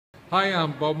Hi,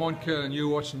 I'm Bob Moncur and you're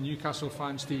watching Newcastle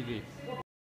Fans TV.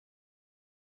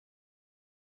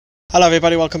 Hello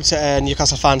everybody, welcome to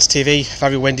Newcastle Fans TV.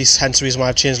 Very windy, hence the reason why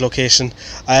I've changed location.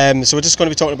 So we're just going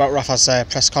to be talking about Rafa's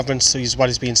press conference, what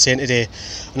he's been saying today,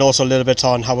 and also a little bit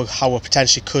on how we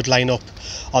potentially could line up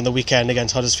on the weekend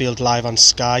against Huddersfield live on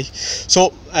Sky.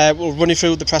 So we'll run you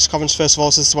through the press conference first of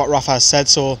all. So this is what Rafa has said.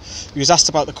 So he was asked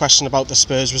about the question about the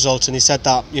Spurs result, and he said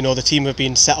that the team have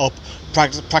been set up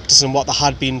practicing what they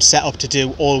had been set up to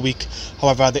do all week.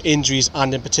 However, the injuries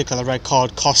and in particular the red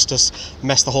card cost us,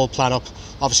 messed the whole plan up.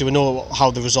 Obviously we know how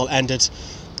the result ended.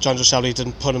 Jonjo Shelvey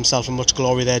didn't put himself in much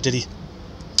glory there, did he?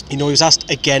 He was asked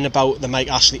again about the Mike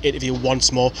Ashley interview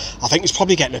once more. I think he's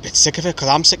probably getting a bit sick of it, because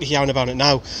I'm sick of hearing about it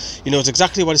now. It's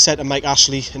exactly what he said to Mike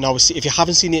Ashley. And obviously, if you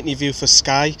haven't seen the interview for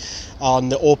Sky on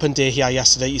the open day here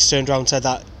yesterday, he turned around and said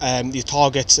that the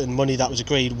targets and money that was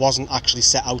agreed wasn't actually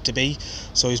set out to be.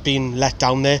 So he's been let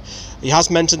down there. He has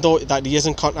mentioned though that he is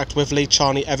in contact with Lee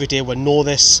Charney every day. We know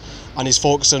this, and he's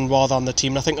focusing rather on the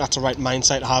team. And I think that's the right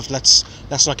mindset to have. Let's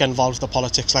not get involved with the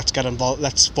politics.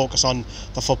 Let's focus on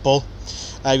the football.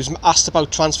 He was asked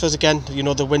about transfers again.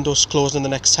 The window's closing in the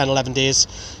next 10-11 days.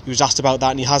 He was asked about that,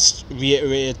 and he has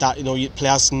reiterated that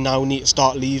players now need to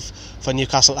start leave for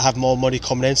Newcastle to have more money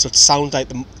coming in. So it sounds like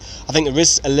I think there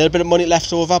is a little bit of money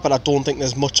left over, but I don't think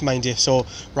there's much, mind you. So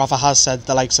Rafa has said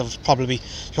the likes of probably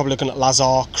looking at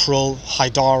Lazar, Krull,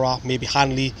 Haidara, maybe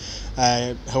Hanley.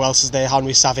 Who else is there?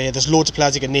 Henry Save. There's loads of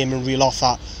players you can name and reel off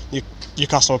that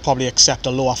Newcastle will probably accept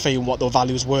a lower fee than what their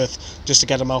value is worth just to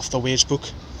get them off the wage book.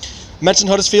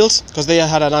 Mentioned Huddersfield because they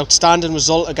had an outstanding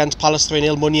result against Palace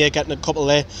 3-0. Munier getting a couple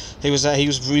there. He was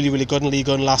really good in League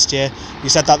One last year. He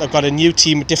said that they've got a new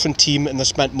team, a different team, and they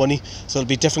spent money, so it'll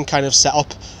be a different kind of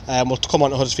setup. We'll come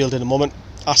on to Huddersfield in a moment.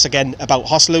 Asked again about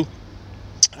Hoslu.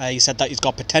 He said that he's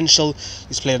got potential.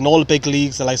 He's played in all the big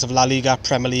leagues, the likes of La Liga,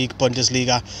 Premier League,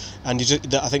 Bundesliga, and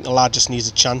I think the lad just needs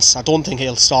a chance. I don't think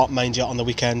he'll start, mind you, on the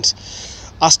weekend.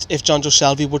 Asked if Jonjo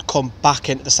Shelvey would come back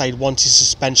into the side once his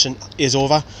suspension is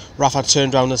over. Rafa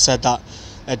turned around and said that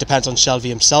it depends on Shelvey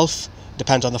himself,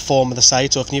 depends on the form of the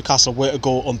side. So if Newcastle were to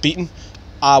go unbeaten,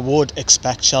 I would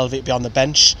expect Shelvey to be on the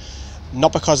bench.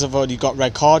 Not because of you got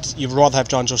red cards, you'd rather have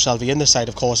Jonjo Shelvey in the side,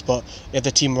 of course, but if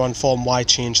the team were on form, why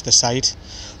change the side?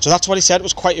 So that's what he said. It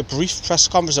was quite a brief press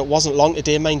conference. It wasn't long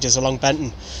today, mind you, it's along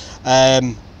Benton.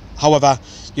 However,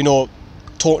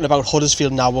 talking about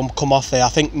Huddersfield now, we'll come off there. I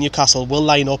think Newcastle will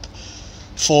line up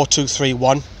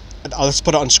 4-2-3-1. Let's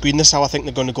put it on screen. This is how I think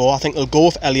they're going to go. I think they'll go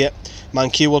with Elliott.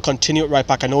 Mankiw will continue at right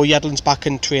back. I know Yedlin's back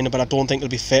in training, but I don't think he'll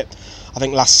be fit. I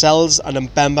think Lascelles and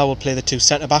Mbemba will play the two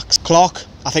centre-backs. Clark,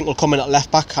 I think, will come in at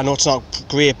left-back. I know it's not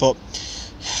great, but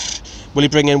will he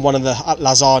bring in one of the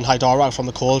Lazar and Haidara out from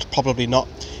the cold? Probably not.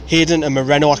 Hayden and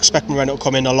Moreno, I expect Moreno to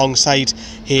come in alongside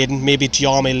Hayden. Maybe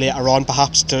Diarmi later on,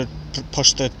 perhaps, to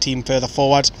push the team further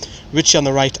forward. Richie on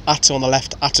the right, Atsu on the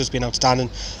left. Atsu's been outstanding.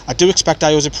 I do expect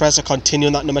Ayoze Perez to continue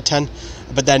in that number 10,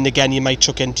 but then again you might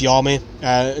chuck in Diarmi,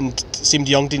 and Sim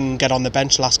de Jong didn't get on the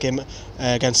bench last game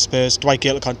against Spurs. Dwight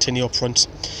Gale to continue up front.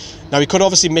 Now he could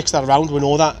obviously mix that around, we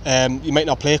know that. You might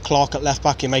not play Clark at left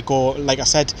back, you might go, like I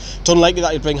said, it's unlikely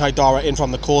that he'd bring Haidara in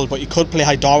from the cold, but you could play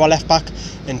Haidara left back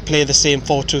and play the same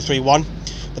 4-2-3-1.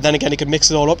 But then again, he could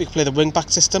mix it all up. You could play the wing-back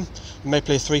system. You might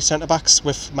play three centre-backs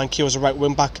with Mankiw as a right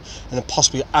wing-back, and then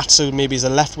possibly Atsu maybe as a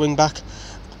left wing-back.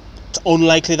 It's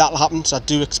unlikely that'll happen, so I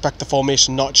do expect the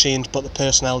formation not to change, but the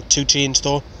personnel to change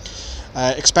though.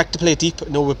 Expect to play deep.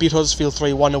 We beat Huddersfield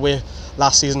 3-1 away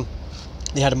last season.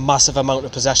 They had a massive amount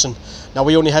of possession. Now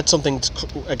we only had something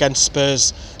against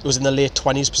Spurs. It was in the late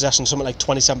 20s possession, something like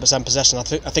 27% possession. I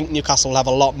think Newcastle will have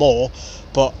a lot more,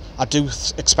 but I do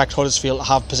expect Huddersfield to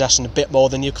have possession a bit more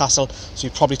than Newcastle. So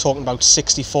you're probably talking about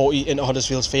 60-40 into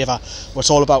Huddersfield's favour. It's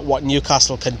all about what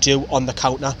Newcastle can do on the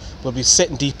counter. We'll be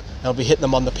sitting deep and we'll be hitting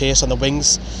them on the pace on the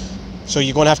wings. So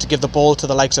you're going to have to give the ball to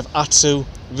the likes of Atsu,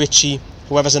 Richie.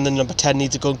 Whoever's in the number 10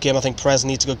 needs a good game. I think Perez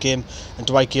needs a good game, and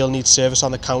Dwight Gale needs service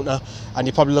on the counter. And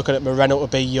you're probably looking at Moreno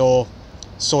to be your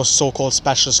so-called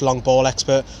specialist long ball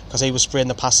expert, because he was spraying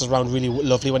the passes around really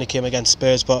lovely when he came against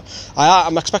Spurs. But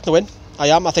I'm expecting to win. I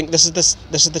am. I think this is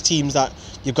the teams that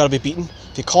you've got to be beaten.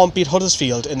 If you can't beat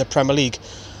Huddersfield in the Premier League,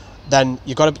 then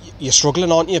you're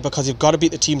struggling, aren't you? Because you've got to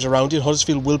beat the teams around you.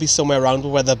 Huddersfield will be somewhere around,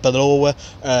 whether below,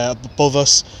 above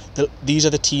us. These are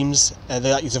the teams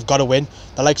that you've got to win.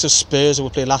 The likes of Spurs, who we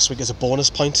played last week, is a bonus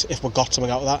point if we got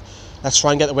something out of that. Let's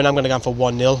try and get the win. I'm going to go for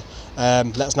 1-0.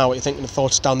 Let us know what you think and the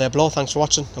thoughts down there below. Thanks for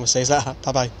watching, and we'll see you later.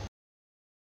 Bye bye.